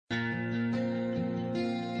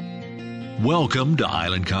Welcome to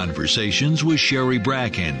Island Conversations with Sherry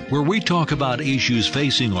Bracken, where we talk about issues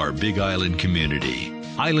facing our Big Island community.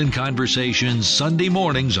 Island Conversations Sunday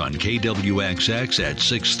mornings on KWXX at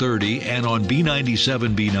 6:30 and on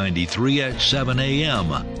B97 B93 at 7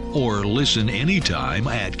 a.m. or listen anytime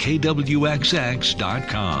at kwxx.com.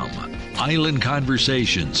 Island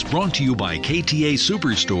Conversations, brought to you by KTA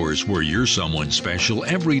Superstores, where you're someone special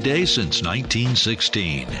every day since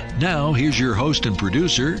 1916. Now, here's your host and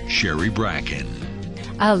producer, Sherry Bracken.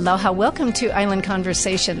 Aloha. Welcome to Island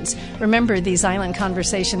Conversations. Remember, these Island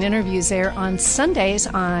Conversation interviews air on Sundays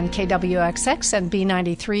on KWXX and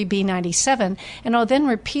B93, B97, and are then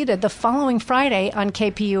repeated the following Friday on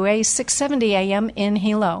KPUA 670 AM in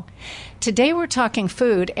Hilo. Today we're talking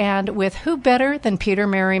food, and with who better than Peter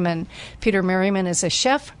Merriman. Peter Merriman is a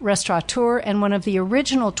chef, restaurateur, and one of the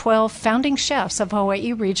original 12 founding chefs of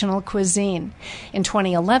Hawaii Regional Cuisine. In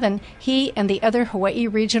 2011, he and the other Hawaii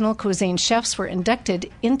Regional Cuisine chefs were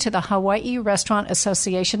inducted into the Hawaii Restaurant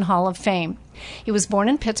Association Hall of Fame. He was born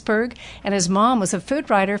in Pittsburgh, and his mom was a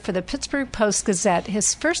food writer for the Pittsburgh Post-Gazette,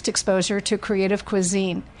 his first exposure to creative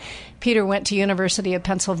cuisine. Peter went to University of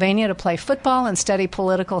Pennsylvania to play football and study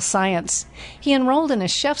political science. He enrolled in a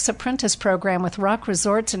chef's apprentice program with Rock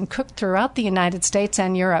Resorts and cooked throughout the United States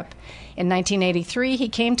and Europe. In 1983, he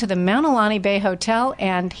came to the Maunalani Bay Hotel,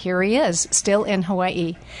 and here he is, still in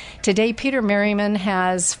Hawaii. Today, Peter Merriman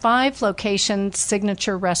has 5 location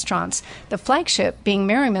signature restaurants, the flagship being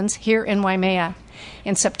Merriman's here in Waimea.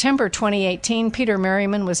 In September 2018, Peter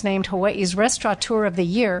Merriman was named Hawaii's Restaurateur of the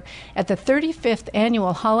Year at the 35th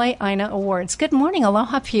Annual Hale Aina Awards. Good morning.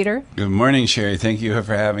 Aloha, Peter. Good morning, Sherry. Thank you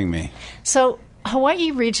for having me. So,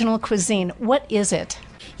 Hawaii Regional Cuisine, what is it?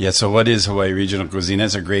 Yeah, so what is Hawaii Regional Cuisine?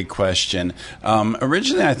 That's a great question.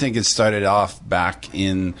 Originally, I think it started off back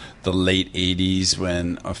in the late 80s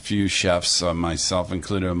when a few chefs, myself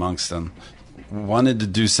included amongst them, wanted to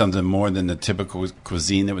do something more than the typical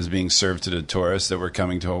cuisine that was being served to the tourists that were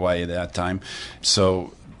coming to Hawaii at that time.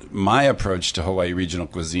 So my approach to Hawaii Regional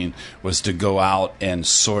Cuisine was to go out and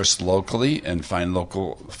source locally and find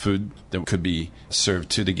local food that could be served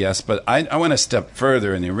to the guests. But I went a step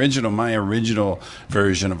further. In my original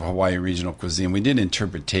version of Hawaii Regional Cuisine, we did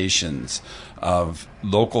interpretations of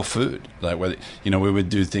local food. Like whether, we would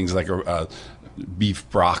do things like a beef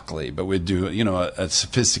broccoli, but we'd do, a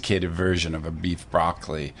sophisticated version of a beef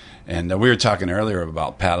broccoli. And we were talking earlier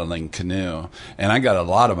about paddling canoe. And I got a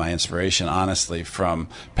lot of my inspiration, honestly, from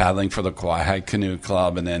paddling for the Kauai Canoe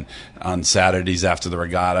Club. And then on Saturdays after the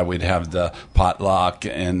regatta, we'd have the potluck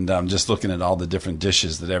and just looking at all the different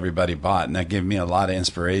dishes that everybody bought. And that gave me a lot of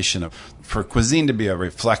inspiration. For cuisine to be a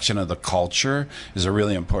reflection of the culture is a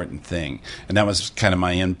really important thing. And that was kind of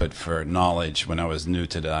my input for knowledge when I was new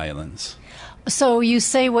to the islands. So you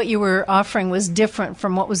say what you were offering was different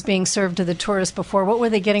from what was being served to the tourists before. What were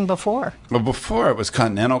they getting before? Well, before it was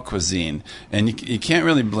continental cuisine, and you can't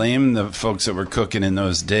really blame the folks that were cooking in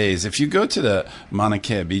those days. If you go to the Mauna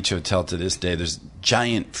Kea Beach Hotel to this day, there's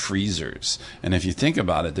giant freezers. And if you think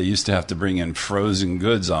about it, they used to have to bring in frozen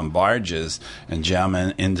goods on barges and jam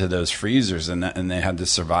into those freezers, and they had to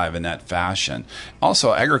survive in that fashion.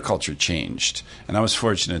 Also, agriculture changed, and I was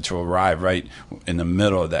fortunate to arrive right in the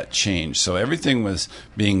middle of that change. So everything was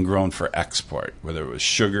being grown for export, whether it was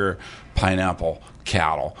sugar, pineapple,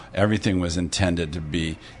 cattle. Everything was intended to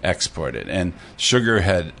be exported. And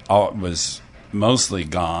sugar was mostly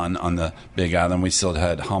gone on the Big Island. We still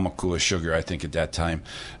had Hamakua sugar, I think, at that time.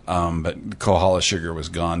 But Kohala sugar was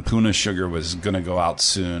gone. Puna sugar was going to go out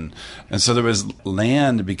soon. And so there was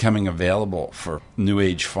land becoming available for New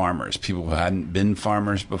Age farmers, people who hadn't been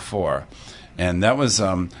farmers before. And that was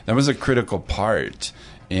a critical part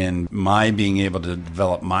in my being able to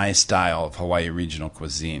develop my style of Hawaii Regional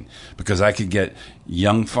Cuisine, because I could get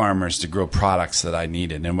young farmers to grow products that I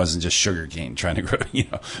needed, and it wasn't just sugarcane, trying to grow,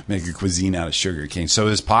 make a cuisine out of sugarcane. So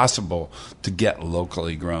it was possible to get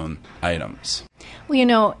locally grown items.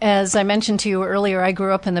 Well, as I mentioned to you earlier, I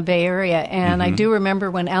grew up in the Bay Area, and I do remember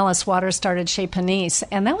when Alice Waters started Chez Panisse,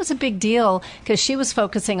 and that was a big deal because she was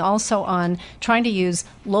focusing also on trying to use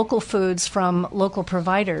local foods from local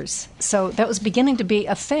providers. So that was beginning to be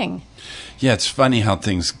a thing. Yeah, it's funny how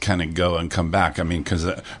things kind of go and come back. I mean, because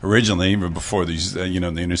originally, even before these, the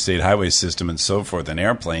interstate highway system and so forth, and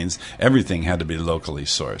airplanes, everything had to be locally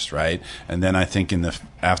sourced, right? And then I think in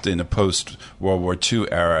the post World War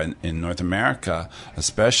II era in North America,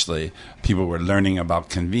 especially, people were learning about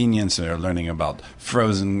convenience, and they're learning about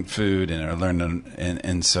frozen food, and they're learning,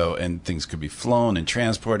 and things could be flown and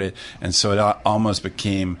transported, and so it almost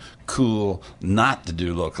became cool not to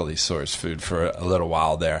do locally sourced food for a little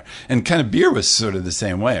while there. And kind of beer was sort of the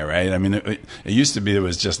same way, right? I mean, it used to be there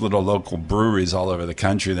was just little local breweries all over the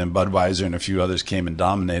country. Then Budweiser and a few others came and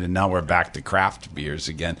dominated. Now we're back to craft beers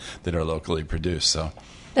again that are locally produced. So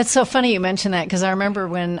that's so funny you mention that, because I remember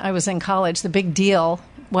when I was in college, the big deal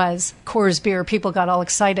was Coors beer. People got all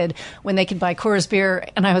excited when they could buy Coors beer,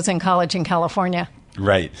 and I was in college in California.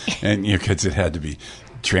 Right. And because it had to be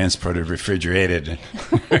transported, refrigerated.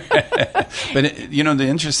 But, the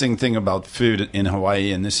interesting thing about food in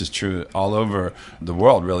Hawaii, and this is true all over the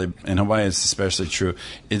world, really, in Hawaii it's especially true,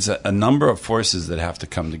 is a number of forces that have to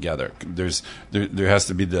come together. There has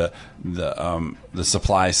to be the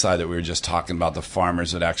supply side that we were just talking about, the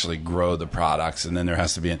farmers that actually grow the products, and then there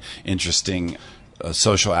has to be an interesting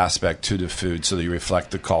social aspect to the food so that you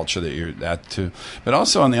reflect the culture that you're at to. But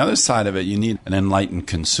also on the other side of it, you need an enlightened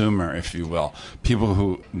consumer, if you will, people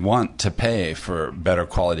who want to pay for better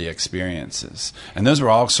quality experiences. And those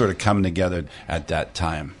were all sort of coming together at that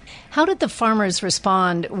time. How did the farmers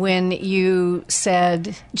respond when you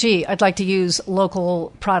said, gee, I'd like to use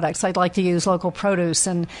local products, I'd like to use local produce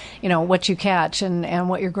and, what you catch and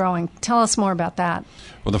what you're growing? Tell us more about that.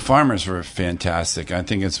 Well, the farmers were fantastic. I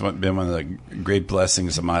think it's been one of the great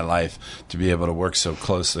blessings of my life to be able to work so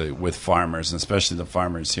closely with farmers, and especially the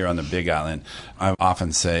farmers here on the Big Island. I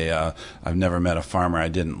often say I've never met a farmer I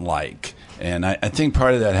didn't like. And I think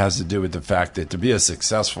part of that has to do with the fact that to be a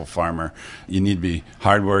successful farmer, you need to be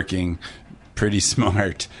hardworking, pretty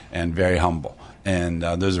smart, and very humble. And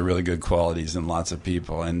those are really good qualities in lots of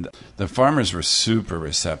people. And the farmers were super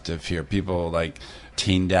receptive here. People like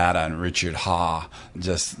Teen Data and Richard Ha,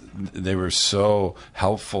 they were so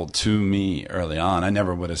helpful to me early on. I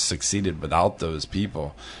never would have succeeded without those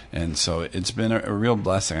people. And so it's been a real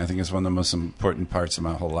blessing. I think it's one of the most important parts of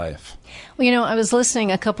my whole life. Well, I was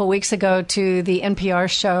listening a couple weeks ago to the NPR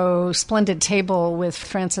show Splendid Table with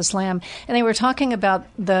Francis Lamb, and they were talking about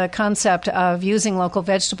the concept of using local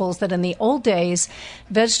vegetables, that in the old days,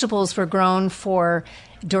 vegetables were grown for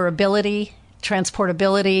durability,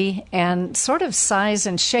 transportability, and sort of size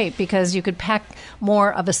and shape, because you could pack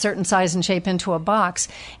more of a certain size and shape into a box.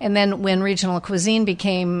 And then when regional cuisine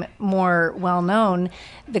became more well-known,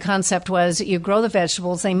 the concept was you grow the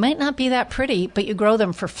vegetables. They might not be that pretty, but you grow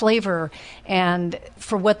them for flavor and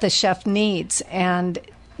for what the chef needs. And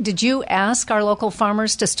did you ask our local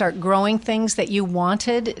farmers to start growing things that you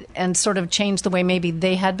wanted and sort of change the way maybe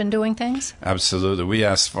they had been doing things? Absolutely. We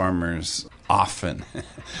asked farmers often,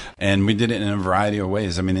 and we did it in a variety of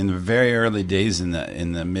ways. I mean, in the very early days in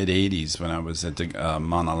the mid '80s, when I was at the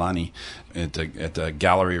Manalani, at the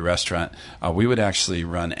Gallery restaurant, we would actually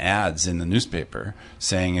run ads in the newspaper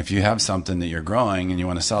saying, if you have something that you're growing and you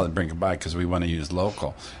want to sell it, bring it by because we want to use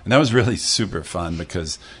local. And that was really super fun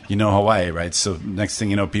because Hawaii, right? So next thing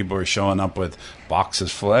you know, people are showing up with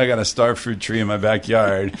boxes full. I got a star fruit tree in my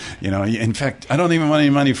backyard. In fact, I don't even want any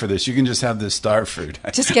money for this. You can just have this star fruit.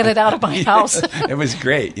 Just get it out of my house. It was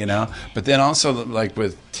great, But then also, like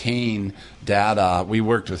with Teen Data, we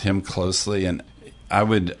worked with him closely, and I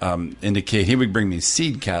would indicate, he would bring me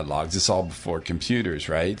seed catalogs. It's all before computers,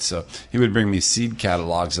 right? So he would bring me seed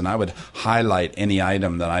catalogs, and I would highlight any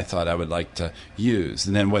item that I thought I would like to use.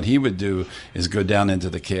 And then what he would do is go down into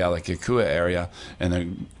the Kealakekua area, and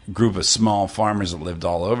a group of small farmers that lived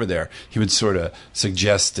all over there, he would sort of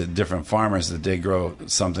suggest to different farmers that they grow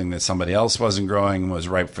something that somebody else wasn't growing, was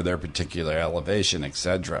right for their particular elevation,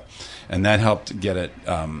 etc. And that helped get it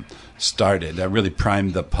started. That really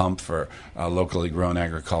primed the pump for locally grown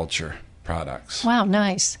agriculture products. Wow,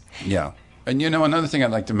 nice. Yeah. And another thing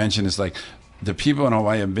I'd like to mention is like the people in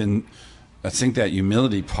Hawaii have been, I think that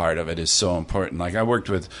humility part of it is so important. Like I worked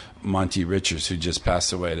with Monty Richards, who just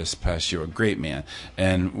passed away this past year, a great man.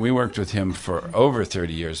 And we worked with him for over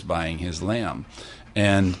 30 years buying his lamb.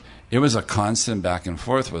 And it was a constant back and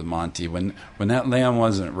forth with Monty. When that lamb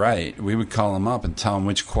wasn't right, we would call him up and tell him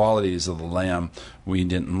which qualities of the lamb we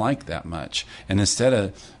didn't like that much. And instead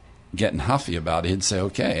of getting huffy about it, he'd say,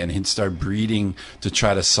 okay, and he'd start breeding to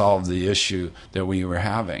try to solve the issue that we were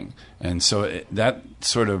having. And so that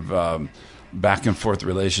sort of back and forth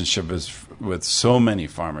relationship with so many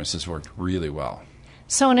farmers has worked really well.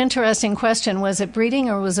 So an interesting question. Was it breeding,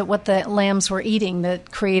 or was it what the lambs were eating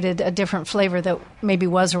that created a different flavor that maybe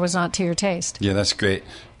was or was not to your taste? Yeah, that's great.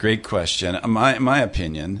 Great question. My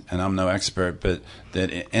opinion, and I'm no expert, but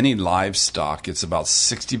that any livestock, it's about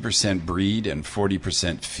 60% breed and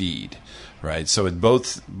 40% feed. Right, so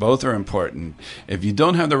both are important. If you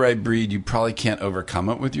don't have the right breed, you probably can't overcome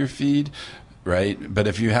it with your feed. Right, but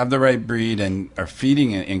if you have the right breed and are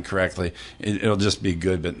feeding it incorrectly, it'll just be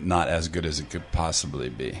good, but not as good as it could possibly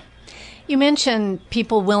be. You mentioned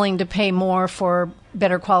people willing to pay more for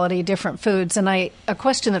better quality, different foods. And a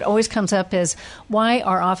question that always comes up is, why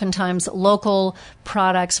are oftentimes local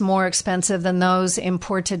products more expensive than those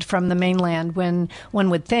imported from the mainland when one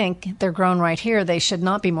would think they're grown right here, they should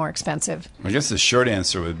not be more expensive? I guess the short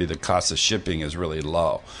answer would be the cost of shipping is really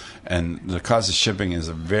low. And the cost of shipping is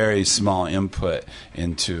a very small input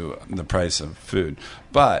into the price of food.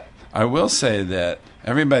 But I will say that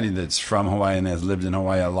everybody that's from Hawaii and has lived in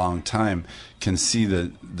Hawaii a long time can see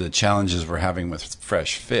the challenges we're having with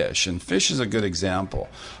fresh fish. And fish is a good example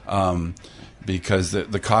because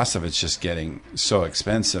the cost of it's just getting so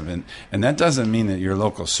expensive. And that doesn't mean that your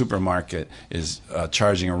local supermarket is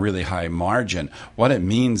charging a really high margin. What it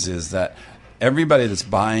means is that everybody that's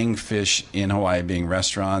buying fish in Hawaii, being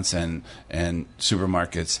restaurants and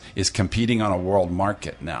supermarkets, is competing on a world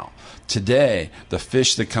market now. Today, the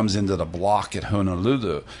fish that comes into the block at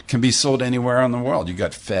Honolulu can be sold anywhere in the world. You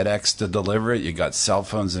got FedEx to deliver it. You got cell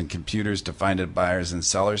phones and computers to find it, buyers and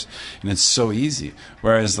sellers, and it's so easy.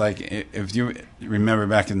 Whereas, like, if you remember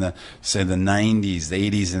back in the 90s,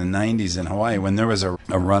 the 80s and the 90s in Hawaii, when there was a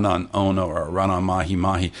run on Ono or a run on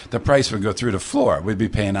mahi-mahi, the price would go through the floor. We'd be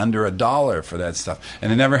paying under $1 for that stuff,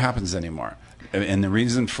 and it never happens anymore. And the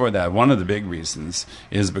reason for that, one of the big reasons,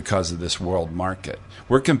 is because of this world market.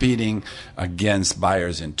 We're competing against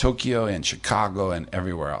buyers in Tokyo and Chicago and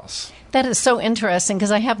everywhere else. That is so interesting,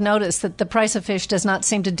 because I have noticed that the price of fish does not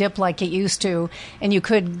seem to dip like it used to, and you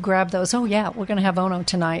could grab those. Oh yeah, we're going to have Ono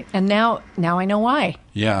tonight, and now I know why.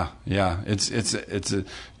 Yeah. It's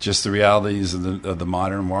just the realities of the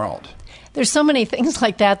modern world. There's so many things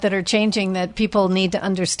like that are changing that people need to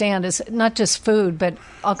understand. It's not just food, but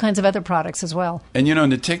all kinds of other products as well. And,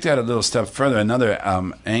 to take that a little step further, another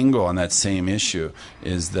angle on that same issue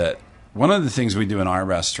is that one of the things we do in our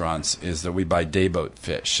restaurants is that we buy dayboat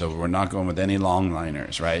fish. So we're not going with any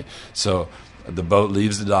longliners, right? So the boat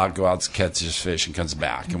leaves the dock, go out, catches fish, and comes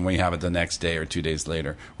back. And we have it the next day or 2 days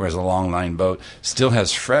later. Whereas a long-line boat still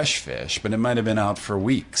has fresh fish, but it might have been out for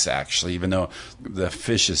weeks, actually, even though the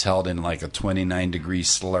fish is held in like a 29-degree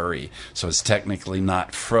slurry. So it's technically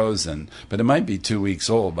not frozen, but it might be 2 weeks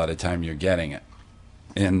old by the time you're getting it.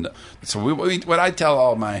 And so what I tell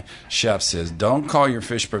all my chefs is, don't call your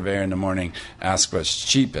fish purveyor in the morning, ask what's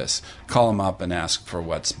cheapest. Call them up and ask for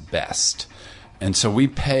what's best. And so we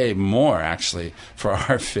pay more, actually, for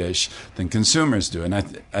our fish than consumers do, and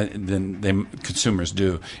than consumers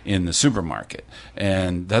do in the supermarket.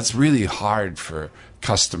 And that's really hard for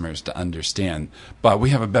customers to understand. But we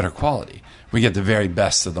have a better quality. We get the very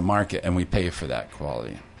best of the market, and we pay for that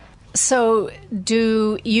quality. So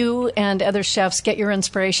do you and other chefs get your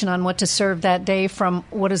inspiration on what to serve that day from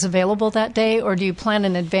what is available that day, or do you plan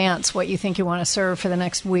in advance what you think you want to serve for the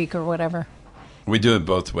next week or whatever? We do it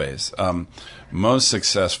both ways. Most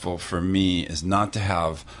successful for me is not to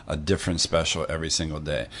have a different special every single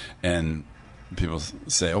day. And people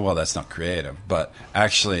say, oh, well, that's not creative. But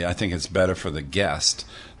actually, I think it's better for the guest,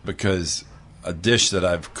 because a dish that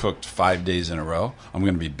I've cooked 5 days in a row, I'm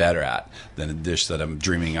going to be better at than a dish that I'm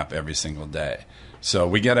dreaming up every single day. So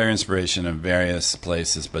we get our inspiration in various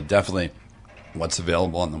places, but definitely what's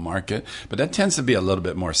available on the market. But that tends to be a little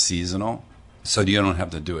bit more seasonal, so you don't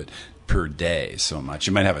have to do it per day so much.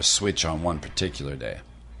 You might have a switch on one particular day.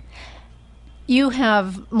 You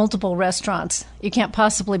have multiple restaurants. You can't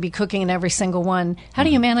possibly be cooking in every single one. How do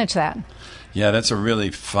you manage that? Yeah, that's a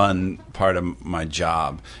really fun part of my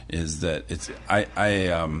job, is that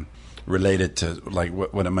I relate it to like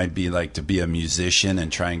what it might be like to be a musician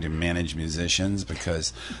and trying to manage musicians,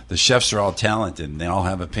 because the chefs are all talented and they all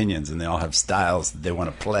have opinions and they all have styles that they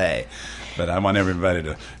want to play. But I want everybody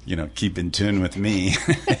to, keep in tune with me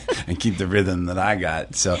and keep the rhythm that I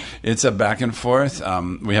got. So it's a back and forth.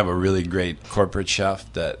 We have a really great corporate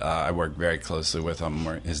chef that I work very closely with.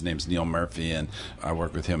 His name's Neil Murphy, and I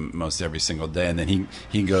work with him most every single day. And then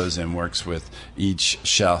he goes and works with each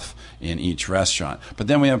chef in each restaurant. But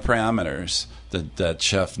then we have parameters that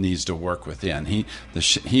chef needs to work within. He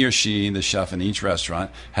or she, the chef in each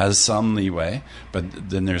restaurant, has some leeway, but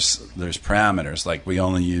then there's parameters, like we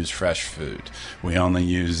only use fresh food, we only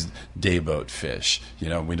use dayboat fish.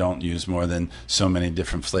 We don't use more than so many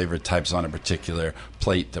different flavor types on a particular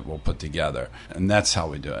plate that we'll put together, and that's how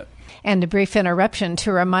we do it. And a brief interruption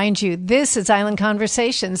to remind you, this is Island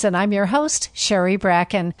Conversations, and I'm your host, Sherry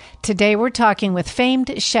Bracken. Today we're talking with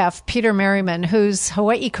famed chef Peter Merriman, whose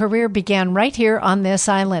Hawaii career began right here on this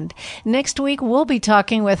island. Next week, we'll be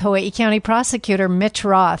talking with Hawaii County Prosecutor Mitch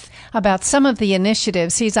Roth about some of the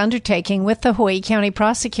initiatives he's undertaking with the Hawaii County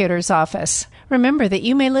Prosecutor's Office. Remember that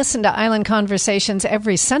you may listen to Island Conversations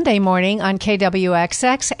every Sunday morning on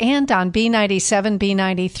KWXX and on B97,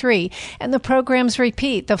 B93, and the programs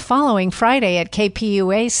repeat the following Friday at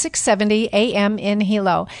KPUA 670 AM in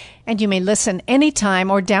Hilo. And you may listen anytime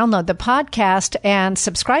or download the podcast and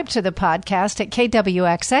subscribe to the podcast at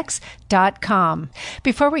kwxx.com.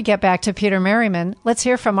 Before we get back to Peter Merriman, let's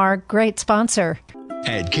hear from our great sponsor.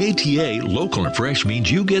 At KTA, local and fresh means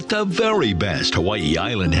you get the very best Hawaii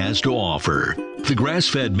Island has to offer. The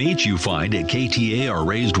grass-fed meats you find at KTA are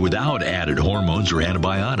raised without added hormones or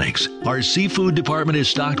antibiotics. Our seafood department is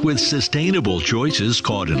stocked with sustainable choices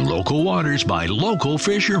caught in local waters by local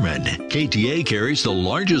fishermen. KTA carries the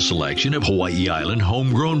largest selection of Hawaii Island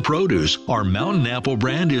homegrown produce. Our Mountain Apple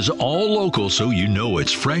brand is all local, so you know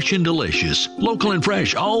it's fresh and delicious. Local and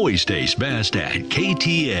fresh always tastes best at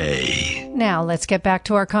KTA. Now, let's get back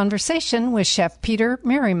to our conversation with Chef Peter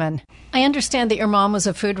Merriman. I understand that your mom was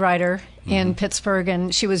a food writer in Pittsburgh,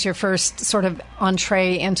 and she was your first sort of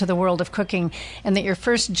entree into the world of cooking, and that your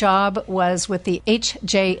first job was with the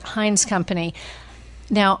H.J. Heinz Company.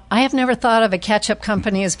 Now, I have never thought of a ketchup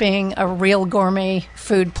company as being a real gourmet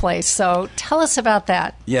food place, so tell us about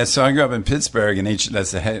that. Yeah, so I grew up in Pittsburgh, and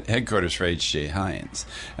that's the headquarters for H.J. Heinz.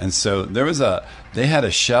 And so they had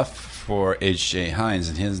a chef for H.J. Heinz,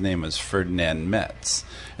 and his name was Ferdinand Metz.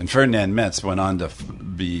 And Ferdinand Metz went on to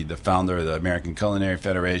be the founder of the American Culinary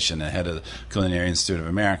Federation and head of the Culinary Institute of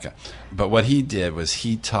America. But what he did was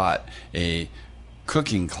he taught a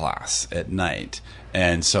cooking class at night,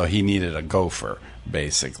 and so he needed a gopher,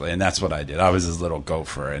 basically. And that's what I did. I was his little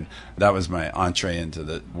gopher, and that was my entree into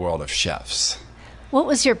the world of chefs. What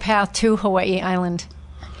was your path to Hawaii Island?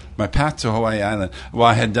 My path to Hawaii Island, well,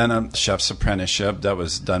 I had done a chef's apprenticeship that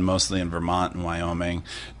was done mostly in Vermont and Wyoming.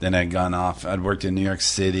 Then I'd gone off. I'd worked in New York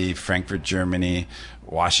City, Frankfurt, Germany,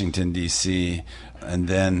 Washington, D.C., and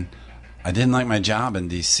then I didn't like my job in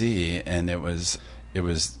D.C., and it was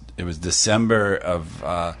December of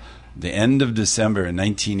the end of December in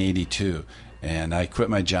 1982, and I quit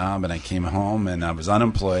my job and I came home and I was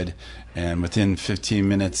unemployed, and within 15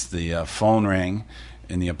 minutes the phone rang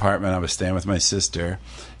in the apartment I was staying with my sister.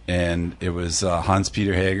 And it was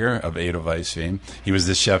Hans-Peter Hager of Edelweiss fame. He was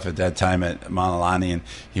the chef at that time at Maunalani, and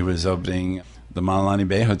he was opening the Maunalani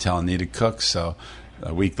Bay Hotel and needed cooks. So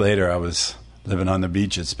a week later, I was living on the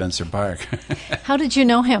beach at Spencer Park. How did you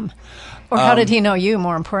know him? Or how did he know you,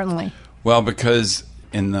 more importantly? Well, because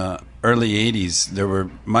in the early 80s, there were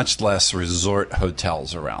much less resort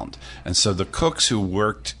hotels around. And so the cooks who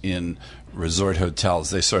worked in resort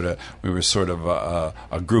hotels, we were sort of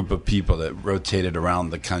a group of people that rotated around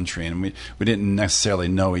the country, and we didn't necessarily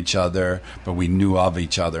know each other, but we knew of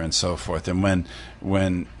each other and so forth. And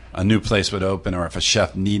when a new place would open, or if a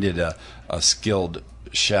chef needed a skilled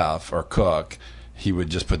chef or cook, he would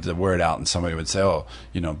just put the word out, and somebody would say, "Oh,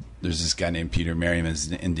 there's this guy named Peter Merriman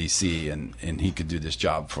in D.C., and he could do this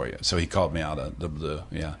job for you." So he called me out of the blue.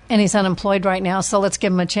 Yeah. And he's unemployed right now, so let's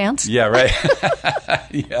give him a chance. Yeah, right.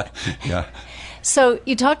 Yeah. So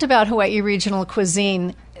you talked about Hawaii Regional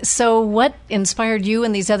Cuisine. So what inspired you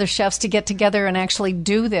and these other chefs to get together and actually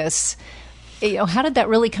do this? How did that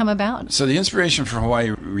really come about? So the inspiration for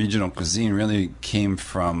Hawaii Regional Cuisine really came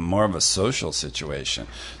from more of a social situation.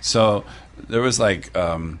 So there was like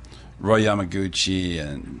Roy Yamaguchi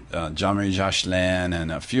and Jean-Marie Jocelyn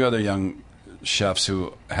and a few other young chefs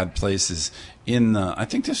who had places in I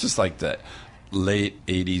think this was like the late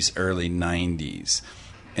 80s, early 90s.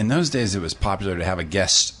 In those days, it was popular to have a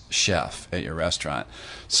guest chef at your restaurant.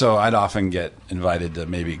 So I'd often get invited to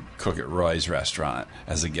maybe cook at Roy's restaurant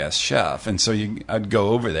as a guest chef. And so I'd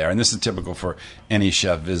go over there, and this is typical for any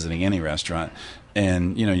chef visiting any restaurant.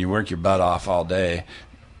 And, you work your butt off all day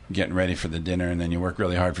getting ready for the dinner, and then you work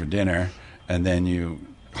really hard for dinner, and then you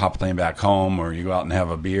hop a plane back home, or you go out and have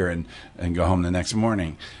a beer and go home the next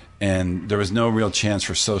morning. And there was no real chance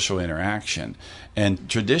for social interaction. And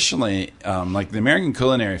traditionally, like the American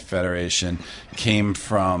Culinary Federation came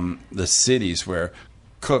from the cities where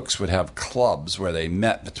cooks would have clubs where they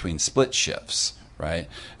met between split shifts, right?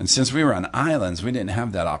 And since we were on islands, we didn't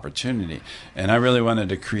have that opportunity. And I really wanted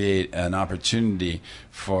to create an opportunity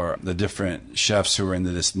for the different chefs who were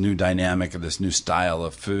into this new dynamic of this new style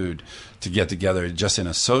of food to get together just in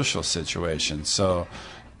a social situation. So,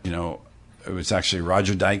 it was actually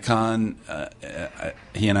Roger Daikon.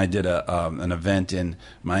 He and I did an event in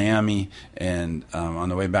Miami, and on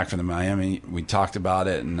the way back from Miami, we talked about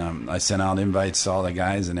it, and I sent out invites to all the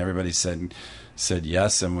guys, and everybody said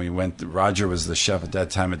yes, and we went. Roger was the chef at that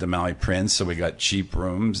time at the Maui Prince, so we got cheap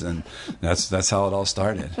rooms, and that's how it all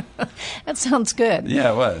started. That sounds good.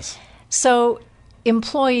 Yeah, it was. So,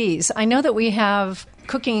 employees, I know that we have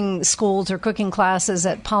cooking schools or cooking classes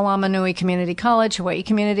at Palamanui Community College, Hawaii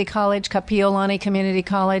Community College, Kapiolani Community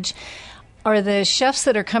College. Are the chefs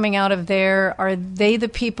that are coming out of there, are they the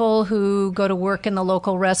people who go to work in the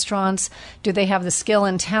local restaurants? Do they have the skill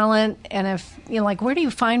and talent? And if, where do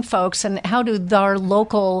you find folks, and how do our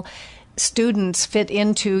local students fit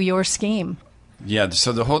into your scheme? Yeah,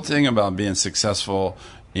 so the whole thing about being successful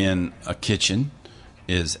in a kitchen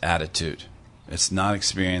is attitude. It's not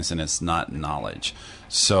experience and it's not knowledge.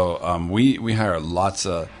 So we hire lots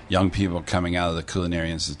of young people coming out of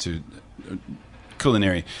the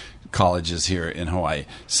culinary colleges here in Hawaii.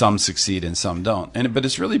 Some succeed and some don't. But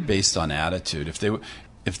it's really based on attitude.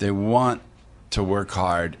 If they want to work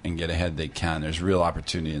hard and get ahead, they can. There's real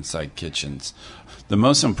opportunity inside kitchens. The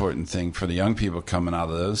most important thing for the young people coming out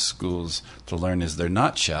of those schools to learn is they're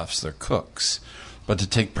not chefs, they're cooks. But to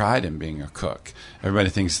take pride in being a cook. Everybody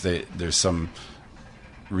thinks there's some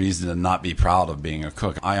reason to not be proud of being a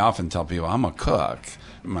cook. I often tell people I'm a cook.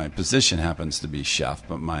 My position happens to be chef,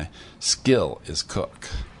 but my skill is cook.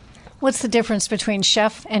 What's the difference between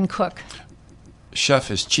chef and cook? Chef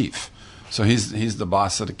is chief. So he's the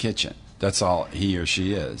boss of the kitchen. That's all he or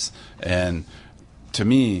she is. And to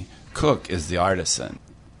me, cook is the artisan.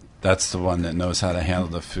 That's the one that knows how to handle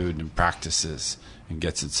the food and practices and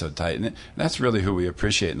gets it so tight. And that's really who we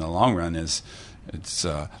appreciate in the long run is it's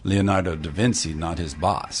Leonardo da Vinci, not his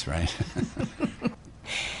boss, right?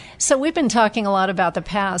 So we've been talking a lot about the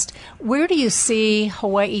past. Where do you see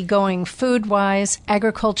Hawaii going food-wise,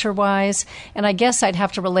 agriculture-wise? And I guess I'd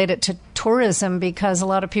have to relate it to tourism because a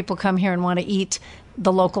lot of people come here and want to eat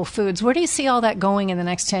the local foods. Where do you see all that going in the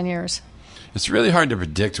next 10 years? It's really hard to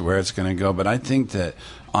predict where it's going to go, but I think that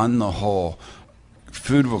on the whole,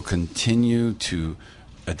 food will continue to,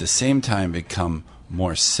 at the same time, become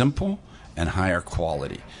more simple and higher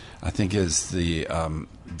quality. I think as the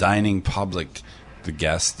dining public, the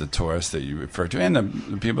guests, the tourists that you refer to, and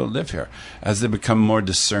the people that live here, as they become more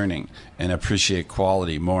discerning and appreciate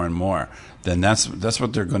quality more and more, then that's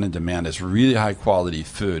what they're going to demand is really high quality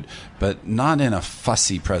food, but not in a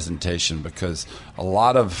fussy presentation, because a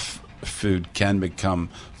lot of food can become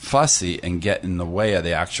fussy and get in the way of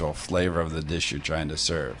the actual flavor of the dish you're trying to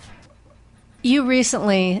serve. You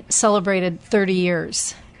recently celebrated 30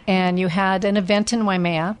 years, and you had an event in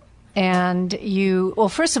Waimea. And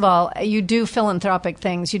first of all, you do philanthropic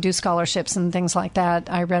things. You do scholarships and things like that,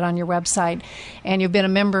 I read on your website. And you've been a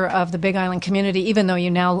member of the Big Island community, even though you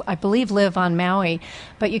now, I believe, live on Maui.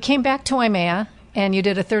 But you came back to Waimea, and you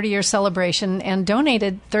did a 30-year celebration and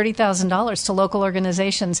donated $30,000 to local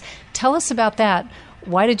organizations. Tell us about that.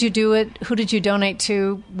 Why did you do it? Who did you donate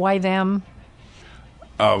to? Why them?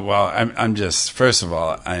 Well, I'm just, first of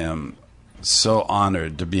all, I am so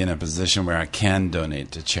honored to be in a position where I can donate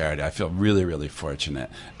to charity. I feel really, really fortunate.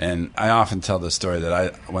 And I often tell the story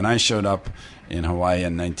that when I showed up in Hawaii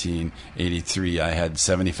in 1983, I had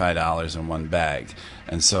 $75 in one bag.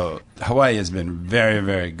 And so Hawaii has been very,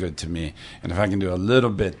 very good to me. And if I can do a little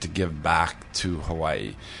bit to give back to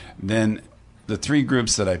Hawaii, then the three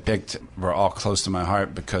groups that I picked were all close to my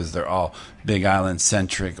heart because they're all Big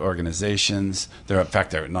Island-centric organizations. In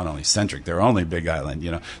fact, they're not only centric, they're only Big Island.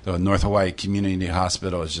 The North Hawaii Community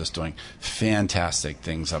Hospital is just doing fantastic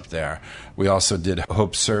things up there. We also did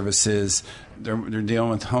Hope Services. They're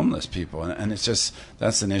dealing with homeless people, and it's just,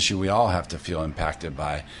 that's an issue we all have to feel impacted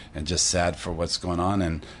by, and just sad for what's going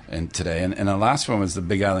on and today. And the last one was the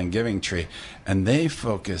Big Island Giving Tree, and they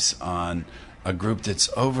focus on a group that's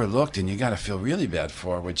overlooked and you got to feel really bad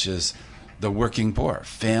for, which is the working poor,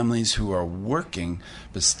 families who are working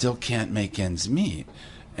but still can't make ends meet.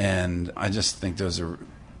 And I just think those are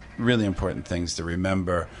really important things to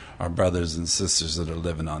remember our brothers and sisters that are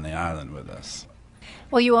living on the island with us.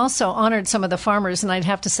 Well, you also honored some of the farmers, and I'd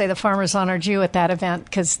have to say the farmers honored you at that event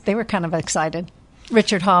because they were kind of excited.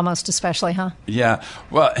 Richard Haw most especially, huh? Yeah.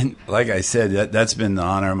 Well, and like I said, that's been the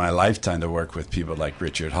honor of my lifetime to work with people like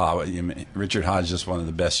Richard Haw. Richard Haw is just one of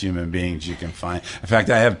the best human beings you can find. In fact,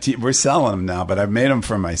 we're selling them now, but I've made them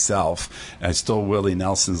for myself. I stole Willie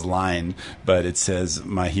Nelson's line, but it says,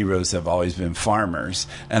 "My heroes have always been farmers."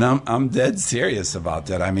 And I'm dead serious about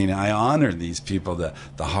that. I mean, I honor these people, the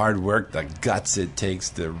hard work, the guts it takes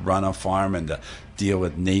to run a farm and to deal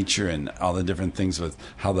with nature and all the different things with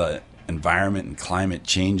how the environment and climate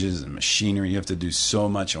changes and machinery. You have to do so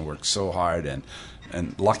much and work so hard.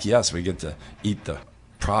 And lucky us, we get to eat the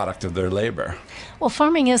product of their labor. Well,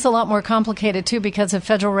 farming is a lot more complicated, too, because of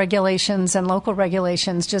federal regulations and local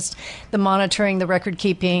regulations, just the monitoring, the record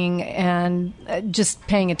keeping, and just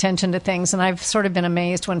paying attention to things. And I've sort of been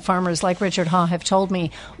amazed when farmers like Richard Haw have told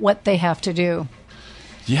me what they have to do.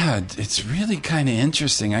 Yeah, it's really kind of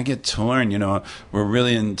interesting. I get torn, we're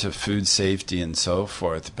really into food safety and so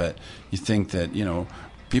forth, but you think that,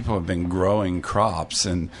 people have been growing crops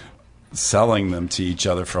and selling them to each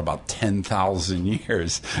other for about 10,000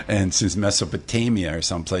 years, and since Mesopotamia or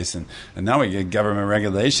someplace, and now we get government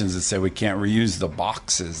regulations that say we can't reuse the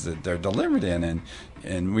boxes that they're delivered in,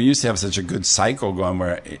 and we used to have such a good cycle going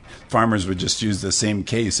where farmers would just use the same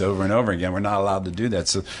case over and over again. We're not allowed to do that.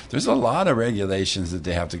 So there's a lot of regulations that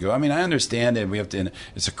they have to go. I mean, I understand it.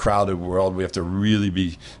 It's a crowded world. We have to really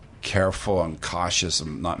be careful and cautious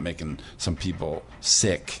and not making some people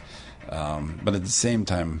sick. But at the same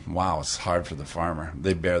time, wow, it's hard for the farmer.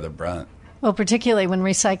 They bear the brunt. Well, particularly when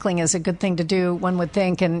recycling is a good thing to do, one would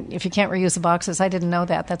think. And if you can't reuse the boxes, I didn't know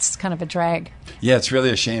that. That's kind of a drag. Yeah, it's really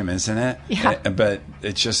a shame, isn't it? Yeah. But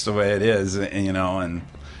it's just the way it is, And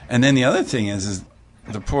then the other thing is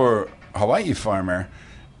the poor Hawaii farmer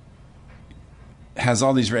has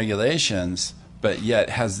all these regulations, but yet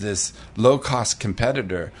has this low-cost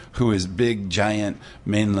competitor who is big, giant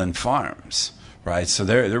mainland farms. Right, so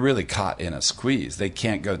they're really caught in a squeeze. They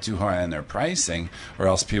can't go too high on their pricing, or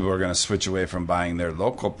else people are going to switch away from buying their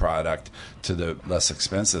local product to the less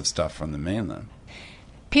expensive stuff from the mainland.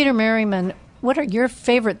 Peter Merriman, what are your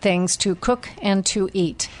favorite things to cook and to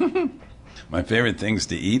eat? My favorite things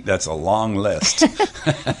to eat? That's a long list.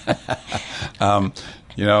 I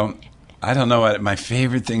don't know what my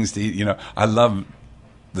favorite things to eat. I love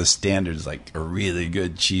the standards, like a really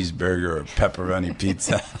good cheeseburger or pepperoni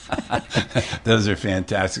pizza. Those are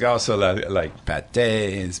fantastic. I also like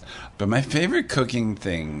pâtés. But my favorite cooking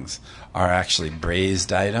things are actually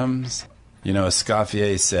braised items.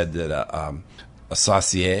 Escoffier said that a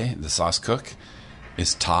saucier, the sauce cook,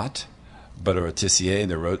 is taught, but a rôtissier,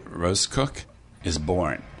 the roast cook, is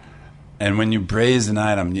born. And when you braise an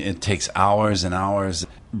item, it takes hours and hours.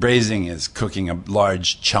 Braising is cooking a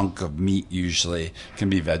large chunk of meat, usually. It can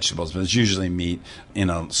be vegetables, but it's usually meat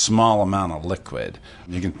in a small amount of liquid.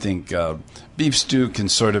 You can think beef stew can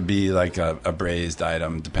sort of be like a braised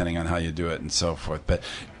item, depending on how you do it and so forth. But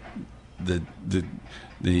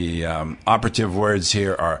the operative words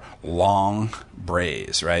here are long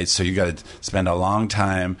braise, right? So you got to spend a long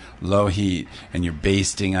time, low heat, and you're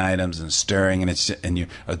basting items and stirring, and you're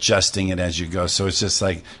adjusting it as you go. So it's just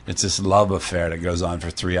like it's this love affair that goes on for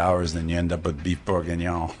 3 hours, and then you end up with beef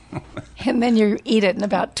bourguignon. And then you eat it in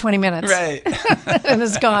about 20 minutes. Right. And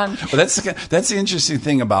it's gone. Well, that's the interesting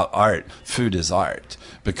thing about art. Food is art,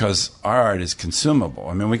 because our art is consumable.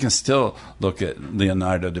 I mean, we can still look at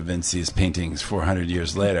Leonardo da Vinci's paintings 400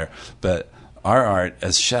 years later, but our art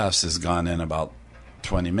as chefs has gone in about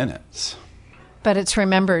 20 minutes. But it's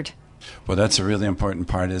remembered. Well, that's a really important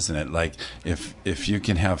part, isn't it? Like, if you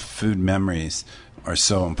can have food memories are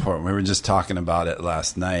so important. We were just talking about it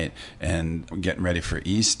last night and getting ready for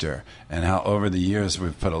Easter, and how over the years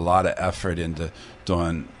we've put a lot of effort into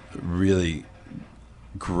doing really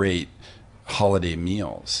great holiday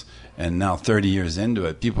meals. And now 30 years into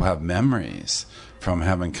it, people have memories from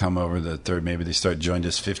having come over the third. Maybe they joined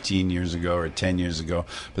us 15 years ago or 10 years ago,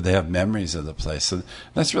 but they have memories of the place. So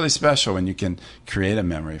that's really special when you can create a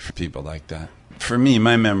memory for people like that. For me,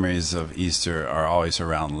 my memories of Easter are always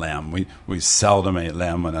around lamb. We seldom ate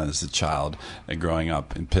lamb when I was a child growing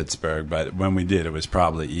up in Pittsburgh, but when we did, it was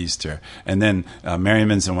probably Easter. And then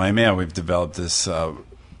Merriman's in Waimea, we've developed this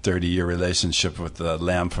 30-year relationship with the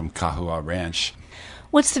lamb from Kahua Ranch.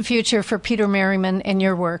 What's the future for Peter Merriman and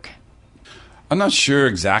your work? I'm not sure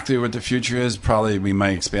exactly what the future is. Probably we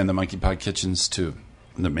might expand the Monkey Pot Kitchens to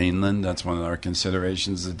the mainland. That's one of our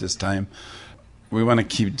considerations at this time. We want to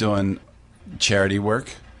keep doing charity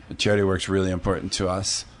work. Charity work's really important to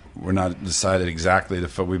us. We're not decided exactly.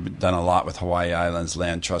 We've done a lot with Hawaii Islands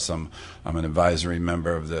Land Trust. I'm an advisory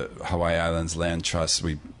member of the Hawaii Islands Land Trust.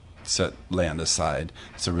 We set land aside.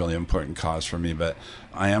 It's a really important cause for me. But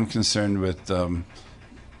I am concerned with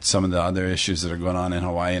some of the other issues that are going on in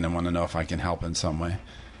Hawaii, and I want to know if I can help in some way.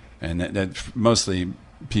 And that mostly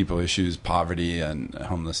people issues, poverty and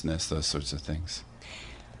homelessness, those sorts of things.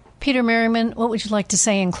 Peter Merriman, what would you like to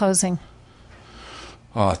say in closing?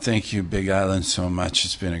 Oh, thank you, Big Island, so much.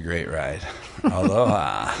 It's been a great ride.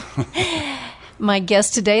 Aloha. My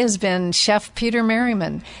guest today has been Chef Peter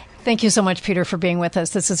Merriman. Thank you so much, Peter, for being with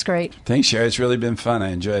us. This is great. Thanks, Sherry. It's really been fun.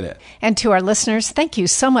 I enjoyed it. And to our listeners, thank you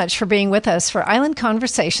so much for being with us for Island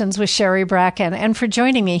Conversations with Sherry Bracken and for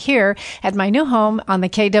joining me here at my new home on the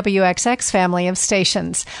KWXX family of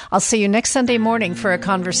stations. I'll see you next Sunday morning for a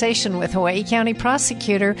conversation with Hawaii County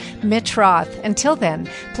Prosecutor Mitch Roth. Until then,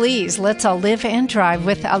 please, let's all live and drive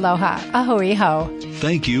with aloha. Ahui ho.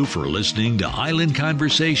 Thank you for listening to Island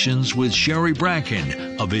Conversations with Sherry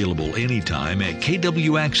Bracken, available anytime at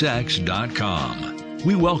KWXX.com.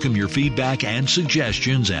 We welcome your feedback and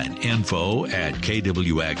suggestions at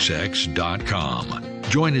info@kwxx.com.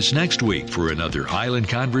 Join us next week for another Island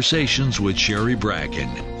Conversations with Sherry Bracken,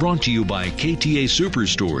 brought to you by KTA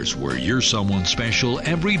Superstores, where you're someone special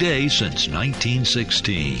every day since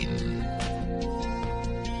 1916.